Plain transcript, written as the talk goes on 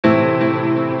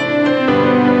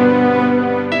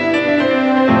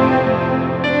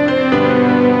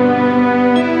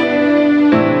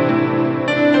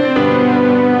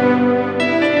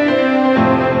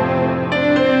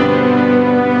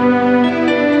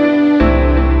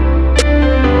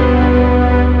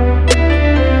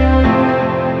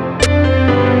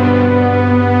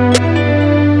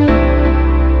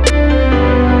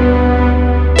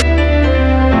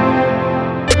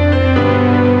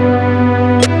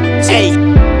Ayy,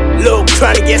 Lil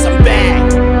Chronic, yes, I'm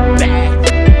back.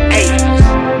 Ayy,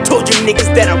 told you niggas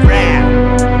that I rap.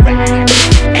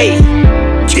 Ayy,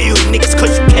 kill you niggas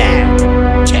cause you cap.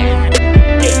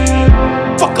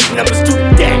 Ayy, fuck up numbers, do the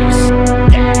dash.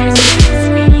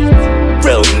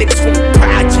 Real niggas from the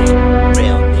project.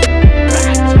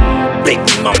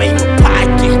 Baby mama in my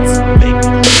pockets.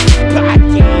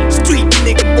 Street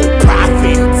nigga, more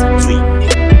profits.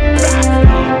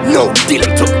 No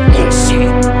dealing, took own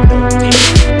shit.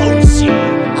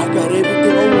 I got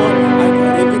everything I want, I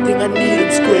got everything I need,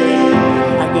 I'm straight.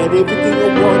 I got everything I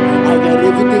want, I got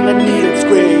everything I need, I'm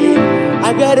straight.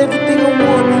 I got everything I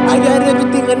want, I got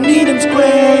everything I need, I'm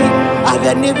straight. I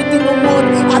got everything I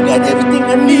want, I got everything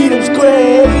I need, I'm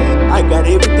straight. I got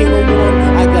everything I want,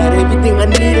 I got everything I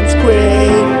need, I'm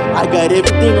straight. I got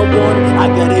everything I want, I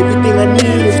got everything I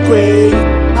need, I'm straight.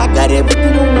 I got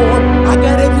everything I want, I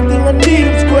got everything I need,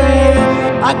 I'm straight.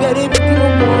 I got everything I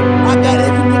want, I got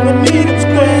everything I need, I'm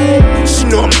straight. She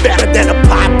know I'm better than a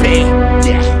poppy.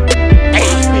 Yeah.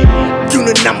 Ayy, you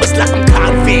know numbers like I'm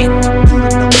convict.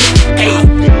 Ayy,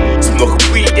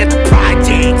 smoking weed at the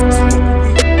project.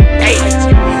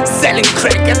 Ayy, selling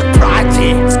crack at the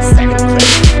project.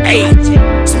 Ayy,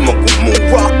 smoking moon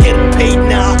rock, getting paid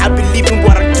now. I believe in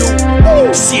what I do.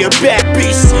 She a bad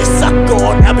bitch, she a suck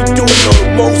on. I be doing all the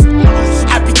most.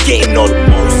 I be getting all the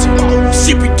most.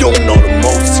 She be doing all the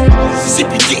most. She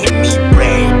be getting